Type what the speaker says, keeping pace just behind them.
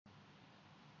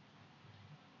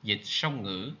Dịch Song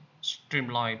Ngữ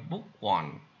Streamline Book 1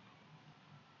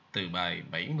 từ bài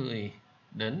 70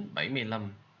 đến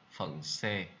 75 phần C.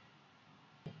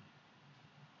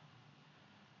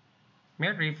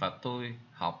 Mary và tôi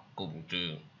học cùng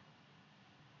trường.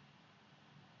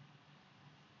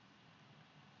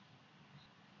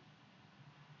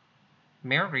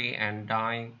 Mary and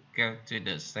I go to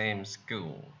the same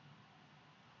school.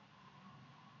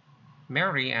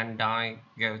 Mary and I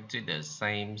go to the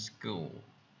same school.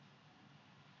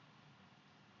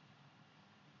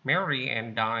 Mary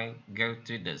and I go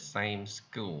to the same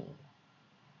school.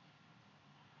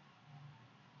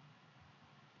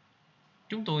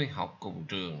 Chúng tôi học cùng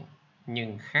trường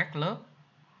nhưng khác lớp.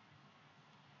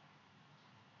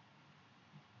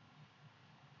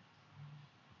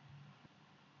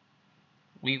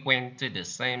 We went to the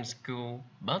same school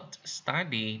but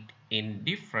studied in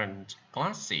different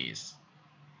classes.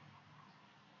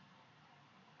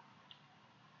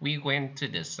 We went to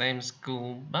the same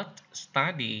school but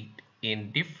studied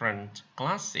in different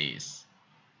classes.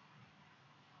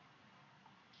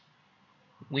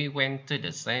 We went to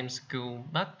the same school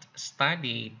but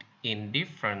studied in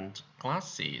different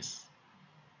classes.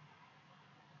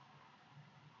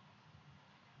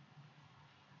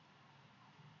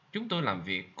 Chúng tôi làm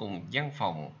việc cùng văn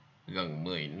phòng gần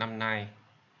 10 năm nay.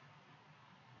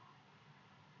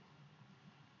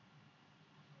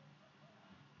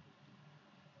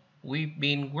 We've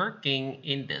been working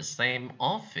in the same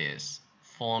office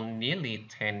for nearly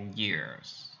 10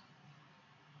 years.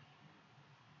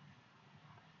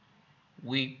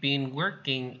 We've been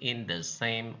working in the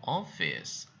same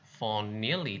office for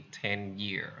nearly 10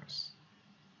 years.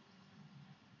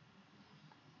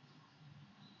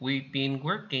 We've been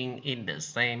working in the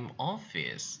same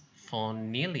office for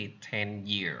nearly 10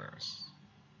 years.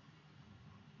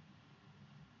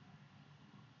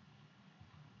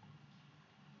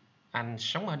 Anh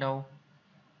sống ở đâu?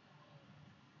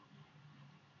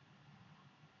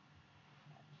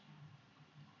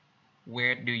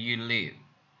 Where do you live?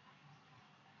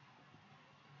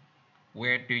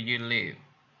 Where do you live?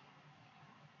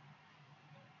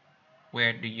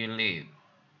 Where do you live?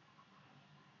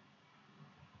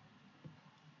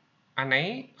 Anh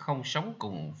ấy không sống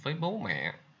cùng với bố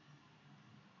mẹ.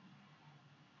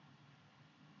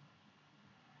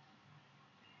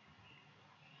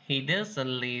 He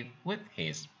doesn't live with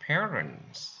his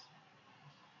parents.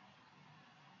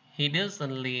 He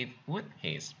doesn't live with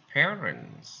his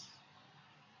parents.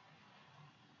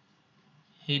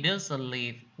 He doesn't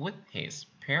live with his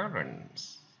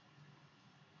parents.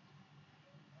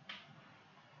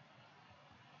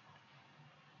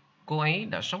 Cô ấy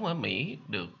đã sống ở Mỹ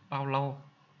được bao lâu?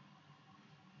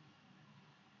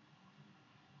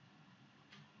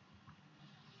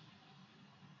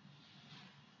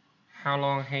 How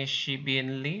long has she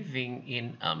been living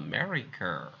in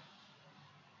America?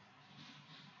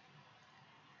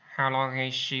 How long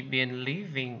has she been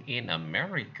living in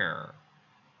America?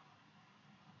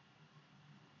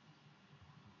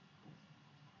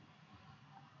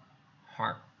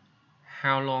 Hoặc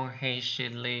how long has she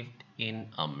lived in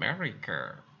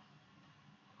America?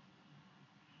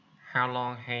 How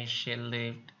long has she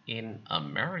lived in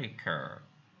America?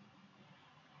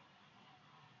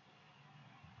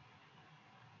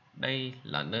 Đây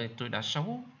là nơi tôi đã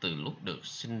sống từ lúc được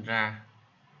sinh ra.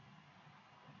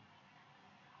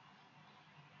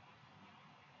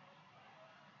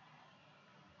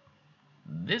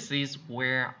 This is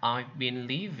where I've been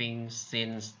living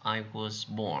since I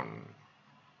was born.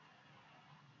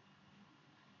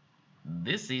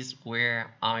 This is where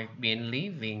I've been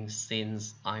living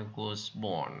since I was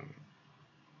born.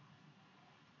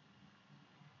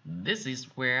 This is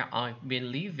where I've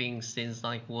been living since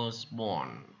I was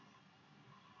born.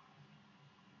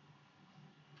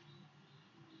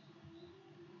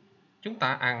 Chúng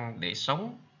ta ăn để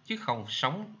sống, chứ không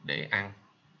sống để ăn.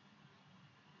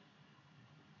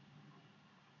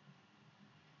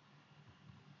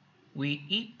 We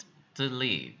eat to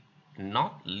live,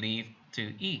 not live to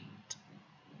eat.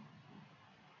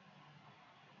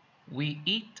 We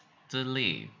eat to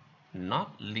live, not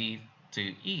live to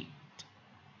eat.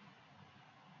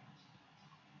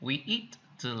 We eat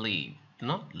to live,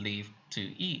 not live to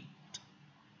eat.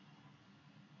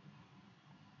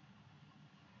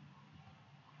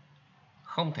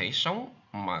 Không thể sống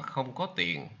mà không có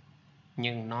tiền,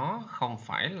 nhưng nó không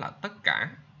phải là tất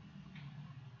cả.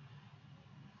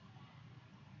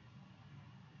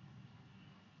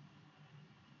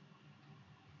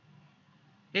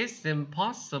 It's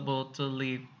impossible to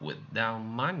live without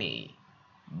money,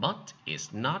 but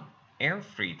it's not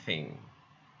everything.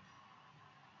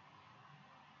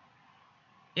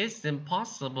 It's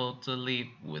impossible to live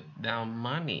without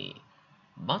money,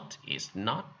 but it's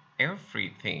not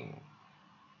everything.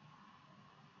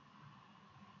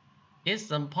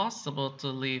 It's impossible to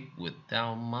live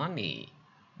without money,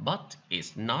 but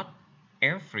it's not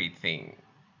everything.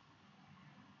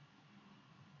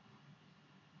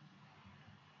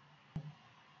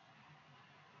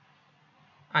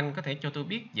 Anh có thể cho tôi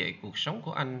biết về cuộc sống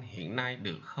của anh hiện nay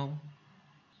được không?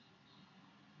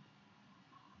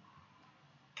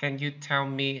 Can you tell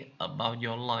me about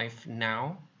your life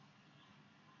now?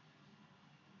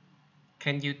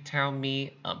 Can you tell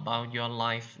me about your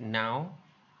life now?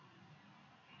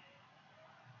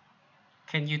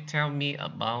 Can you tell me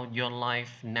about your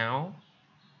life now?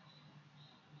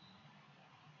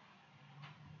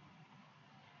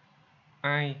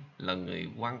 Ai là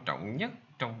người quan trọng nhất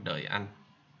trong đời anh?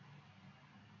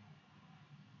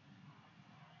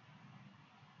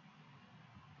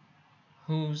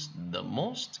 Who's the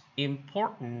most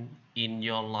important in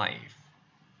your life?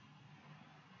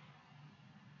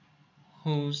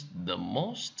 Who's the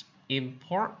most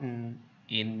important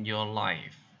in your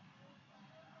life?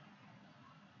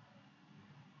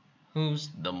 Who's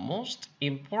the most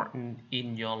important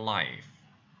in your life?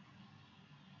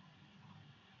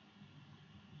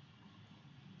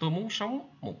 Tôi muốn sống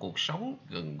một cuộc sống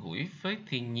gần gũi với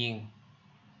thiên nhiên.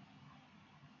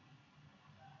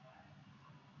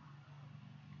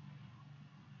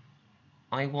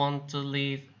 I want to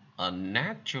live a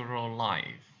natural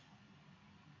life.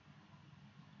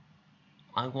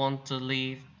 I want to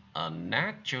live a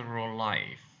natural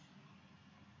life.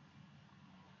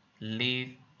 Live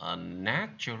a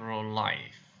natural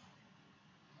life.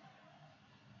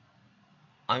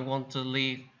 I want to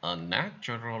live a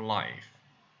natural life.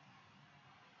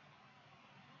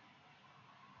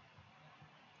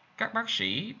 Các bác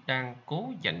sĩ đang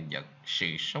cố giành giật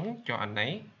sự sống cho anh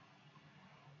ấy.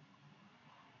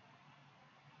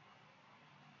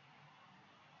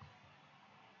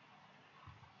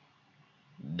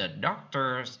 The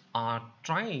doctors are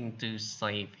trying to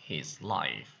save his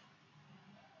life.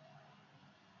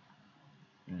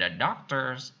 The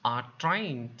doctors are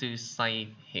trying to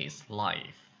save his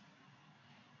life.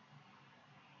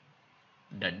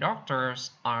 The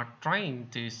doctors are trying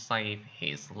to save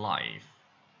his life.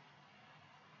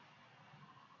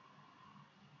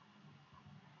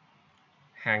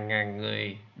 Hàng ngàn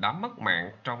người đã mất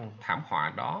mạng trong thảm họa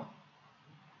đó.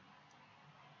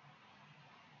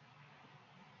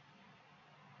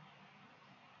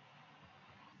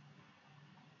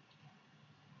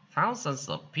 Thousands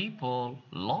of people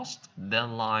lost their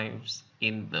lives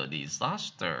in the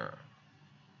disaster.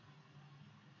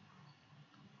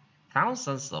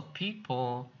 Thousands of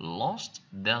people lost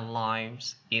their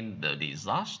lives in the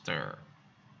disaster.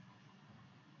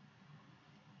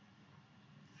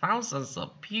 Thousands of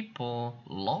people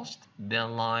lost their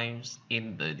lives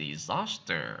in the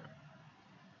disaster.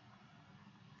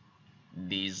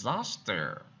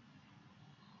 Disaster.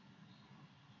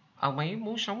 Ông ấy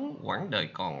muốn sống quãng đời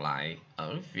còn lại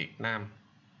ở Việt Nam.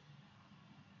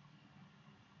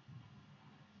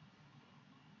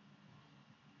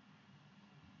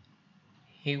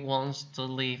 He wants to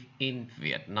live in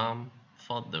Vietnam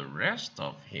for the rest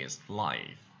of his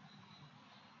life.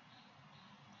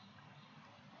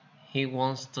 He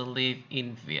wants to live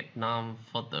in Vietnam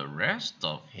for the rest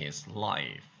of his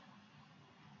life.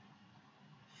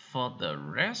 For the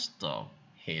rest of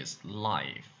his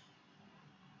life.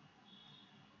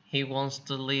 He wants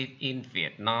to live in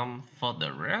Vietnam for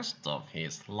the rest of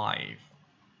his life.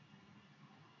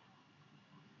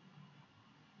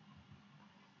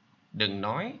 Đừng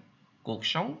nói cuộc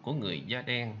sống của người da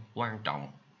đen quan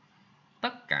trọng.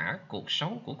 Tất cả cuộc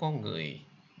sống của con người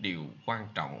đều quan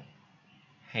trọng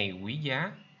hay quý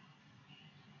giá.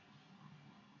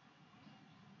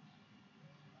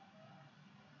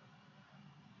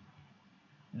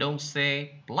 Don't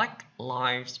say Black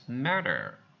lives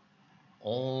matter.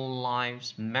 All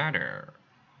lives matter.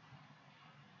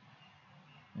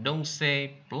 Don't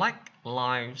say Black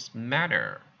lives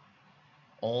matter.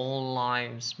 All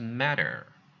lives matter.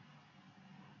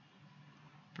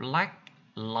 Black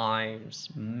lives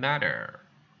matter.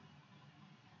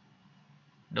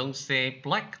 Don't say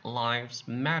Black lives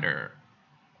matter.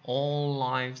 All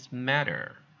lives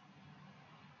matter.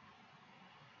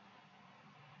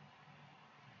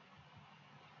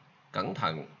 Cẩn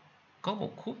thận, có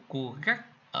một khúc cua gắt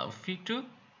ở phía trước.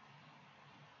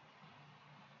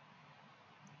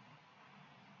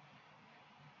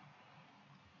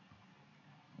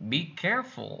 Be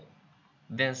careful,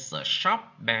 there's a sharp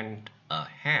bend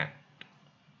ahead.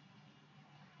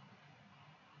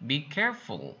 Be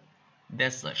careful,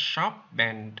 There's a sharp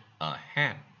bend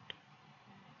ahead.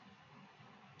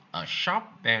 A sharp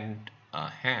bend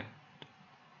ahead.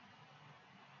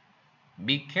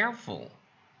 Be careful.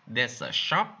 There's a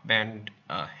sharp bend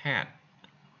ahead.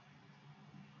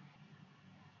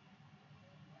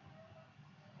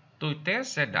 Tôi té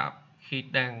xe đạp khi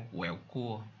đang quẹo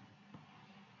cua.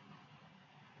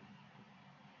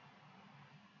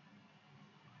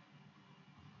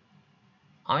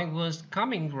 I was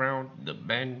coming round the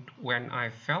bend when I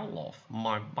fell off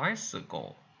my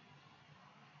bicycle.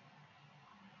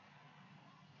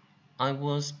 I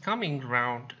was coming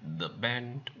round the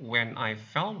bend when I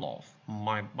fell off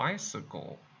my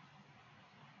bicycle.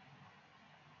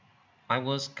 I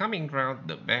was coming round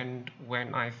the bend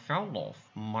when I fell off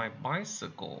my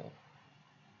bicycle.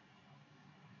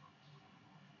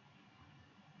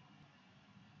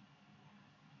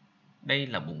 Đây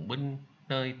là bùng binh,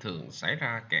 nơi thường xảy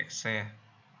ra kẹt xe.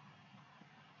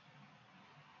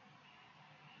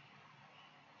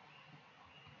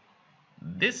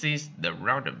 This is the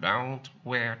roundabout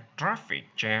where traffic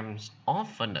jams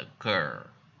often occur.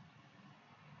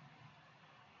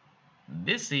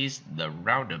 This is the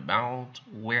roundabout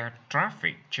where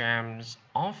traffic jams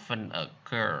often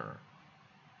occur.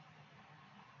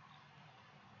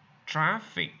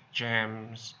 Traffic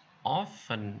jams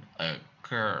often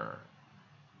occur.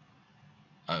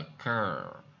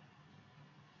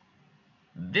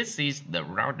 This is the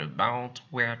roundabout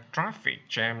where traffic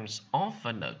jams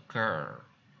often occur.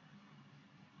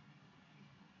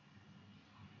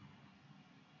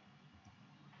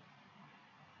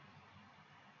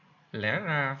 Lẽ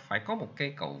ra phải có một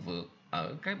cây cầu vượt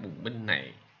ở cái bùng binh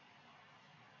này.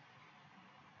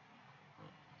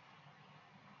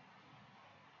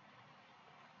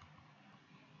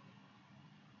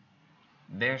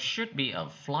 There should be a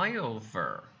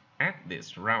flyover at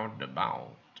this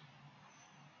roundabout.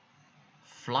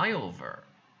 Flyover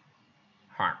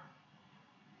hoặc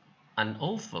an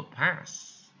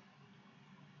overpass.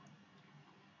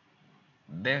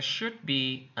 There should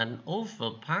be an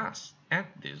overpass at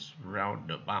this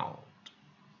roundabout.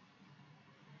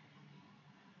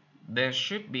 There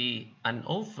should be an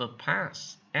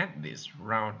overpass at this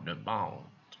roundabout.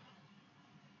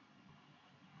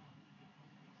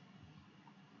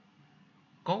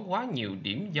 Có quá nhiều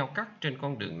điểm giao cắt trên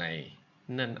con đường này,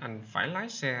 nên anh phải lái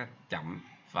xe chậm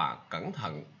và cẩn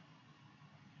thận.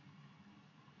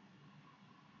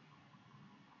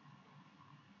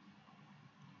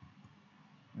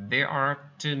 There are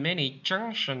too many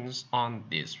junctions on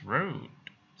this road,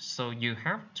 so you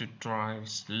have to drive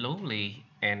slowly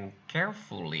and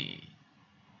carefully.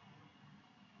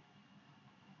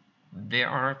 There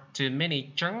are too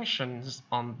many junctions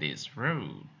on this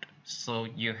road, so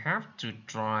you have to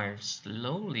drive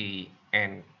slowly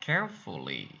and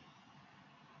carefully.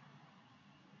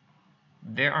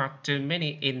 There are too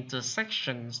many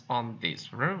intersections on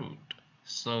this road,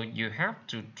 so you have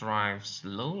to drive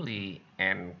slowly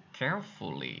and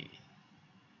carefully.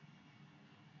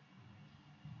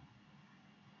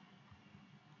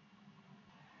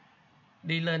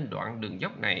 Đi lên đoạn đường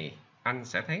dốc này, anh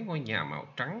sẽ thấy ngôi nhà màu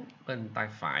trắng bên tay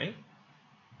phải.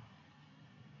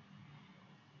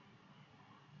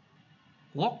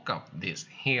 Walk up this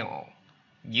hill.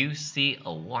 You see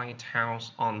a white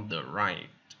house on the right.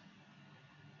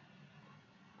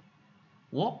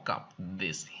 Walk up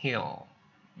this hill.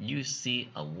 You see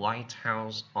a white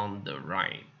house on the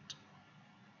right.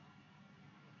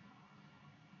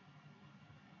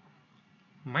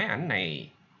 Máy ảnh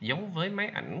này giống với máy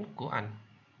ảnh của anh.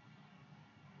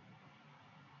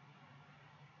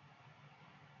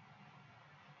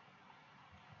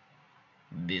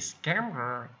 This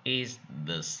camera is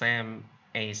the same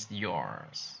as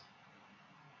yours.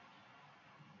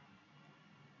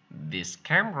 This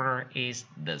camera is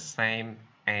the same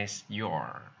as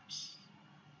yours.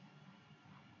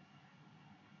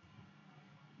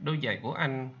 Đôi giày của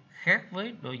anh khác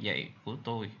với đôi giày của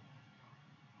tôi.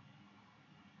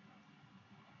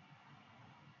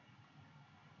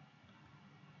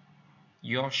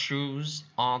 Your shoes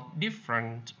are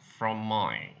different from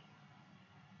mine.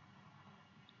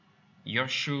 Your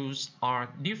shoes are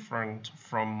different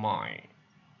from mine.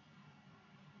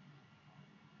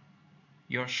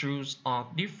 Your shoes are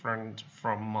different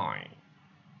from mine.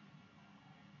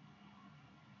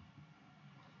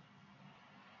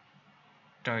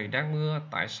 Trời đang mưa,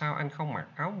 tại sao anh không mặc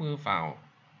áo mưa vào?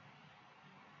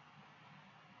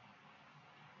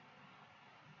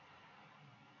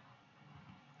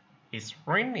 It's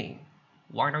raining.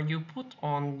 Why don't you put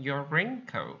on your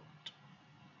raincoat?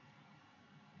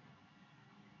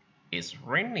 It's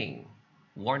raining.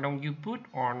 Why don't you put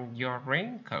on your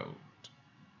raincoat?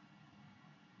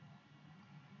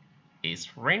 It's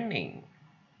raining.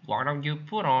 Why don't you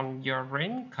put on your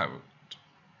raincoat?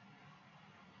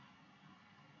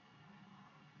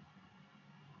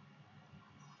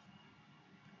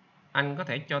 Anh có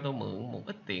thể cho tôi mượn một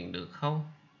ít tiền được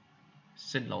không?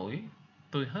 Xin lỗi,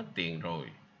 tôi hết tiền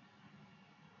rồi.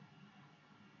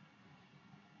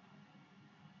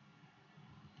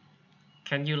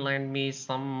 Can you lend me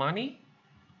some money?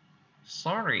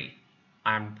 Sorry,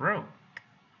 I'm broke.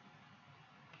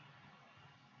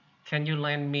 Can you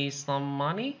lend me some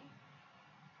money?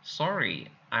 Sorry,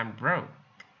 I'm broke.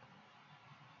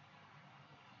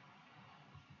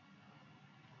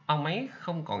 Ông ấy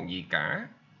không còn gì cả.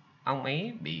 Ông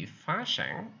ấy bị phá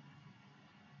sản.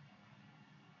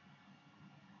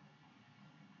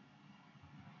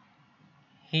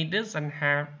 He doesn't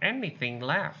have anything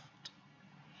left.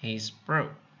 He's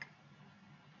broke.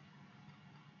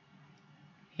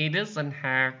 He doesn't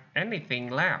have anything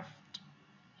left.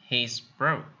 He's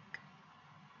broke.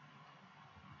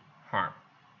 Hoặc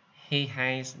he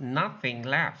has nothing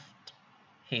left.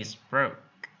 He's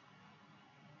broke.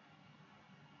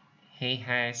 He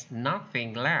has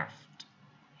nothing left.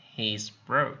 He's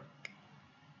broke.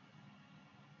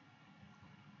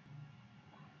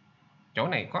 Chỗ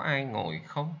này có ai ngồi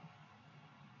không?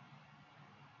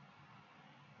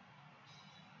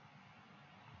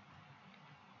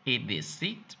 Is the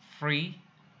seat free?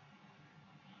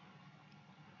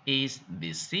 Is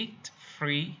the seat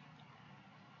free?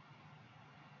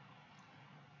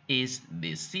 Is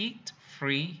the seat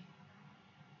free?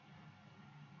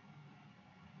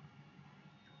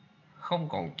 Không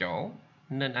còn chỗ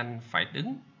nên anh phải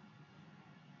đứng.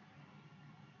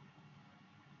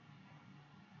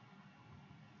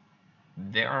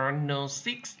 There are no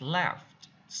seats left,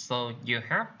 so you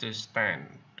have to stand.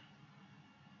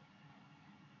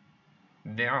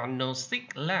 There are no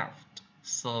seats left,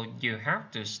 so you have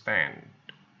to stand.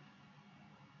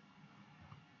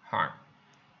 Hoặc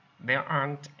there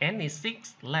aren't any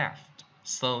seats left,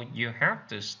 so you have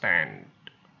to stand.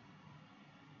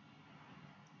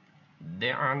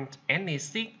 There aren't any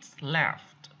seats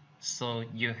left, so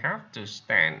you have to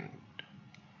stand.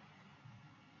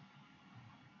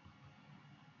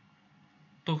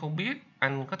 Tôi không biết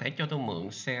anh có thể cho tôi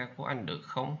mượn xe của anh được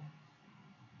không?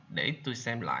 Để tôi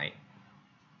xem lại.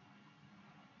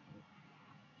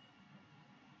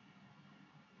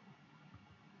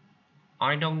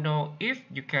 I don't know if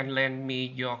you can lend me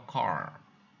your car.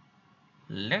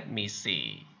 Let me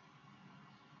see.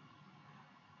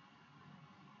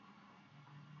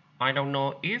 I don't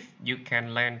know if you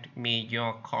can lend me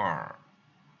your car.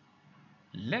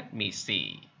 Let me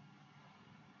see.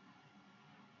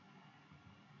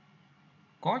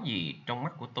 Có gì trong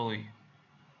mắt của tôi?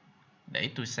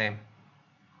 Để tôi xem.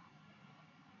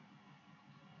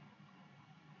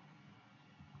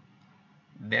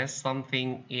 There's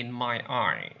something in my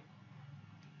eye.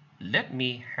 Let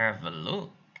me have a look.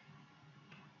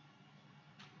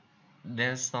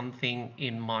 There's something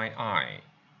in my eye.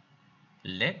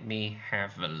 Let me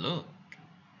have a look.